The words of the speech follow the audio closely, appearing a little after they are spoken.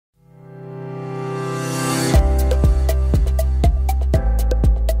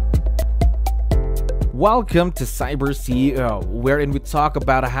Welcome to CyberCEO, wherein we talk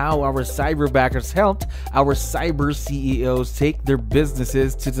about how our cyberbackers helped our cyber CEOs take their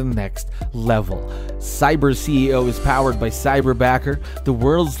businesses to the next level. CyberCEO is powered by Cyberbacker, the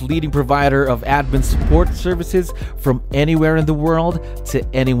world's leading provider of admin support services from anywhere in the world to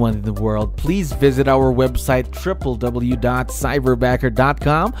anyone in the world. Please visit our website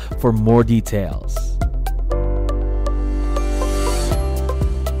www.cyberbacker.com for more details.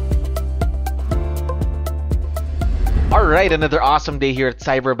 All right, another awesome day here at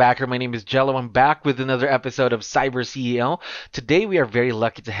Cyberbacker. My name is Jello. I'm back with another episode of CyberCEO. Today, we are very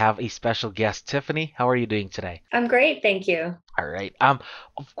lucky to have a special guest, Tiffany. How are you doing today? I'm great, thank you. All right.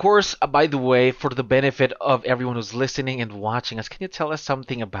 Of course, by the way, for the benefit of everyone who's listening and watching us, can you tell us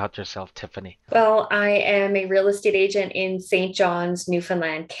something about yourself, Tiffany? Well, I am a real estate agent in St. John's,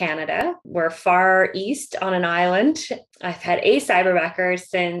 Newfoundland, Canada. We're far east on an island. I've had a cyberbacker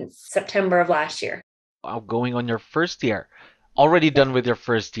since September of last year. Going on your first year. Already done with your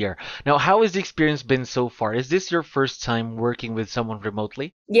first year. Now, how has the experience been so far? Is this your first time working with someone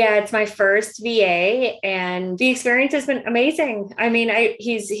remotely? Yeah, it's my first VA, and the experience has been amazing. I mean,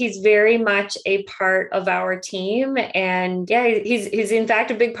 he's very much a part of our team, and yeah, he's in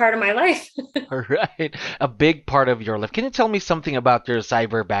fact a big part of my life. All right, a big part of your life. Can you tell me something about your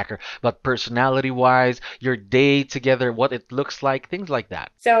cyberbacker, about personality-wise, your day together, what it looks like, things like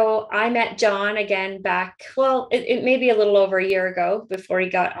that? So I met John again back, well, it may be a little over a year ago before he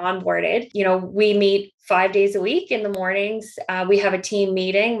got onboarded. You know, we meet 5 days a week in the mornings. We have a team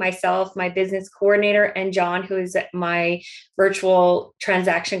meeting, myself, my business coordinator, and John, who is my virtual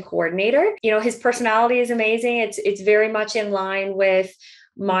transaction coordinator. You know, his personality is amazing. It's very much in line with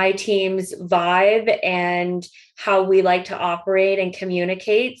my team's vibe and how we like to operate and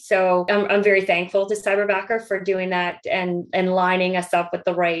communicate. So I'm very thankful to Cyberbacker for doing that and lining us up with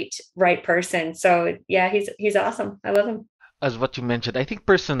the right person. So yeah, he's awesome. I love him. As what you mentioned, I think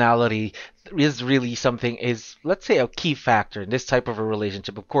personality is really something is, let's say, a key factor in this type of a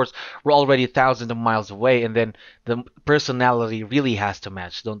relationship. Of course, we're already thousands of miles away, and then the personality really has to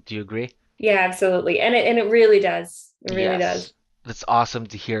match. Don't you agree? Yeah, absolutely. And it really does. It really Yes. does. That's awesome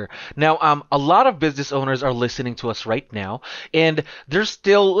to hear. Now, a lot of business owners are listening to us right now, and they're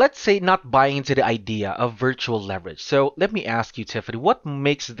still, let's say, not buying into the idea of virtual leverage. So let me ask you, Tiffany, what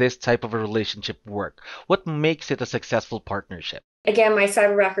makes this type of a relationship work? What makes it a successful partnership? Again, my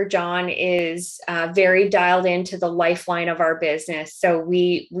cyberbacker John is very dialed into the lifeline of our business. So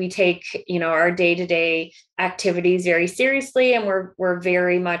we take our day-to-day activities very seriously, and we're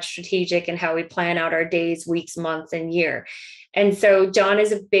very much strategic in how we plan out our days, weeks, months, and year. And so John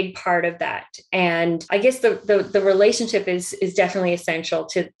is a big part of that. And I guess the relationship is definitely essential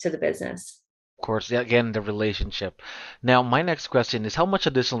to the business. Of course, yeah, again, the relationship. Now, my next question is how much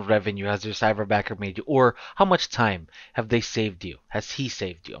additional revenue has your cyberbacker made you, or how much time have they saved you? Has he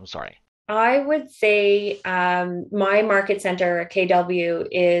saved you? I'm sorry. I would say my market center, KW,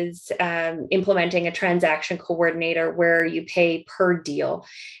 is implementing a transaction coordinator where you pay per deal.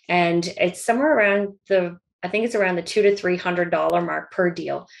 And it's somewhere around I think it's around the $200 to $300 mark per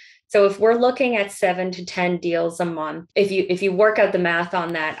deal. So if we're looking at 7 to 10 deals a month, if you work out the math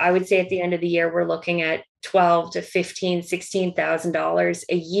on that, I would say at the end of the year, we're looking at $12 to $16,000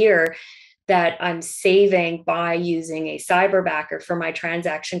 a year that I'm saving by using a cyberbacker for my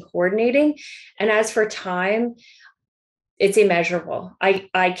transaction coordinating. And as for time, it's immeasurable.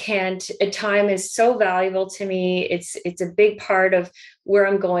 I can't, time is so valuable to me. It's a big part of where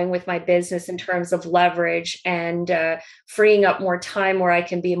I'm going with my business in terms of leverage and freeing up more time where I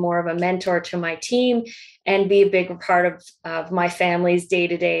can be more of a mentor to my team and be a bigger part of my family's day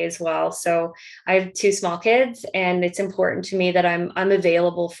to day as well. So I have 2 small kids, and it's important to me that I'm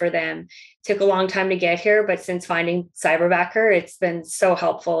available for them. It took a long time to get here, but since finding Cyberbacker, it's been so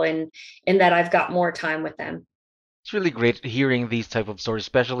helpful in that I've got more time with them. It's really great hearing these type of stories,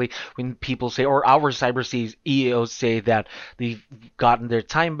 especially when people say, or our cyber CEOs say that they've gotten their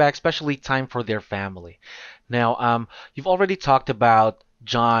time back, especially time for their family. Now, you've already talked about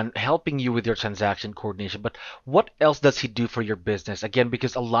John helping you with your transaction coordination, but what else does he do for your business? Again,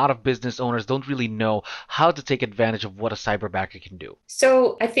 because a lot of business owners don't really know how to take advantage of what a cyberbacker can do.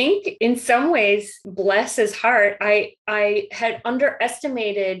 So I think in some ways, bless his heart, I had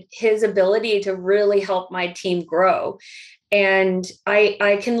underestimated his ability to really help my team grow. And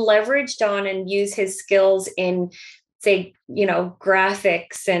I can leverage John and use his skills in, say,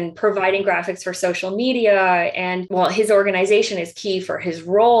 graphics and providing graphics for social media. And well, his organization is key for his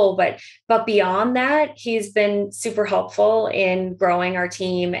role, but beyond that, he's been super helpful in growing our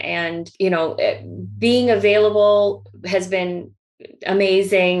team, and, being available has been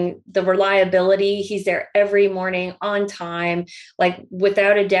amazing. The reliability, he's there every morning on time, like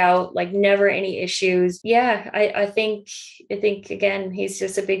without a doubt, like never any issues. Yeah, I think again, he's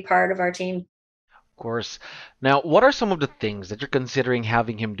just a big part of our team. Course. Now, what are some of the things that you're considering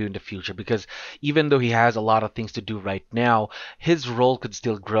having him do in the future? Because even though he has a lot of things to do right now, his role could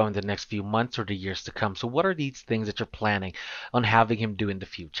still grow in the next few months or the years to come. So, what are these things that you're planning on having him do in the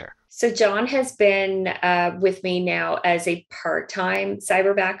future? So John has been with me now as a part-time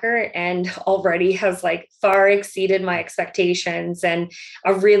cyberbacker and already has like far exceeded my expectations. And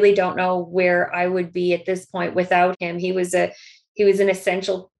I really don't know where I would be at this point without him. He was an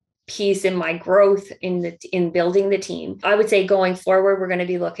essential piece in my growth in building the team. I would say going forward, we're going to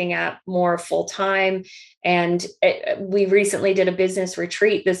be looking at more full-time. And we recently did a business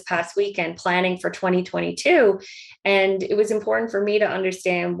retreat this past weekend planning for 2022. And it was important for me to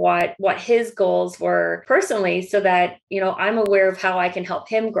understand what his goals were personally so that, I'm aware of how I can help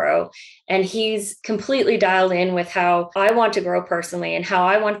him grow. And he's completely dialed in with how I want to grow personally and how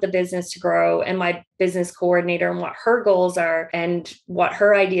I want the business to grow, and my business coordinator and what her goals are and what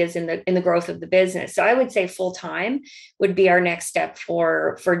her ideas in the growth of the business. So I would say full-time would be our next step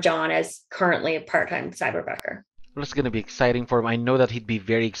for John as currently a part-time cyberbacker. Well, it's going to be exciting for him. I know that he'd be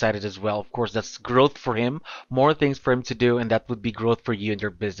very excited as well. Of course, that's growth for him, more things for him to do, and that would be growth for you and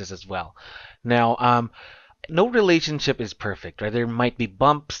your business as well. Now, no relationship is perfect, right? There might be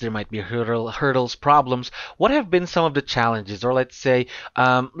bumps, there might be hurdles, problems. What have been some of the challenges, or let's say,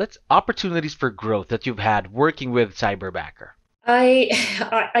 opportunities for growth that you've had working with Cyberbacker?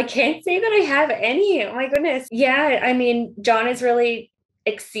 I can't say that I have any. Oh my goodness. Yeah, I mean, John has really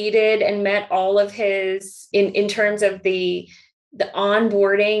exceeded and met all of his in terms of the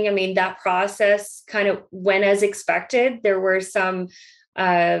onboarding. I mean, that process kind of went as expected. There were some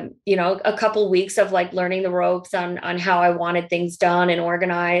a couple weeks of like learning the ropes on how I wanted things done and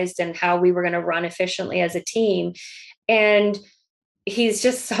organized and how we were going to run efficiently as a team. And he's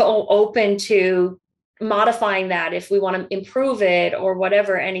just so open to modifying that if we want to improve it or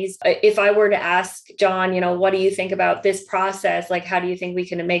whatever. And if I were to ask John, what do you think about this process? Like, how do you think we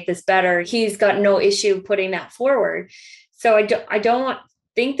can make this better? He's got no issue putting that forward. So I don't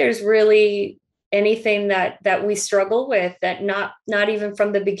think there's really anything that we struggle with, that not even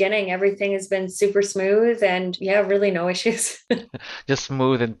from the beginning. Everything has been super smooth and really no issues. Just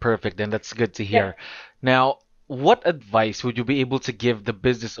smooth and perfect. And that's good to hear. Yeah. Now, what advice would you be able to give the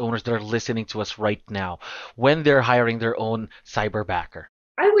business owners that are listening to us right now when they're hiring their own cyberbacker?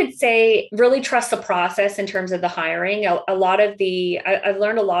 I would say really trust the process in terms of the hiring. I've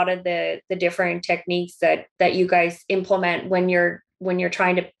learned a lot of the different techniques that you guys implement when you're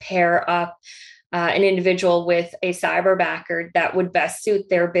trying to pair up an individual with a cyberbacker that would best suit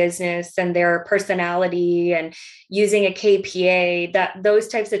their business and their personality, and using a KPA. That those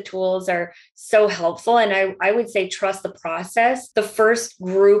types of tools are so helpful. And I would say trust the process. The first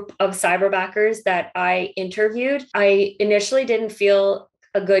group of cyberbackers that I interviewed, I initially didn't feel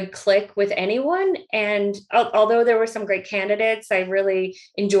a good click with anyone. And although there were some great candidates, I really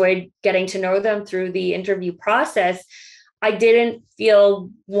enjoyed getting to know them through the interview process. I didn't feel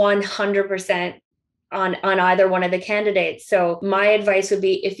 100% on either one of the candidates. So my advice would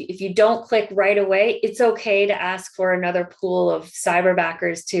be, if you don't click right away, it's okay to ask for another pool of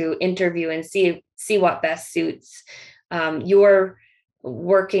cyberbackers to interview and see what best suits your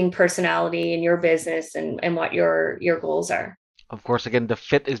working personality and your business and what your goals are. Of course, again, the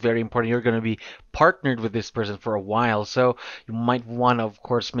fit is very important. You're going to be partnered with this person for a while, so you might want to, of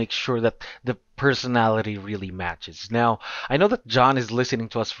course, make sure that the personality really matches. Now, I know that John is listening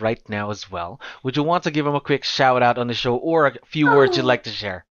to us right now as well. Would you want to give him a quick shout out on the show or a few words you'd like to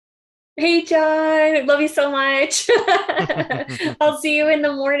share? Hey, John, love you so much. I'll see you in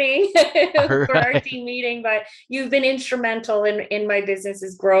the morning for our team meeting, but you've been instrumental in my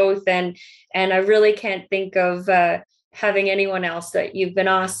business's growth, and I really can't think of having anyone else. That you've been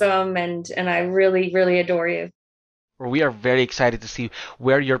awesome, and I really, really adore you. We are very excited to see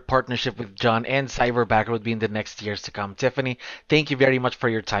where your partnership with John and Cyberbacker would be in the next years to come. Tiffany, thank you very much for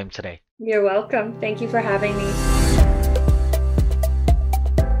your time today. You're welcome. Thank you for having me.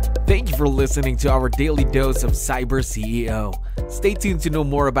 Thank you for listening to our daily dose of CyberCEO. Stay tuned to know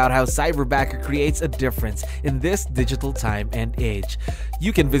more about how Cyberbacker creates a difference in this digital time and age.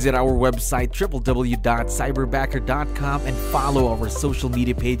 You can visit our website www.cyberbacker.com and follow our social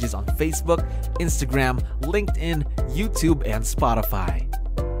media pages on Facebook, Instagram, LinkedIn, YouTube, and Spotify.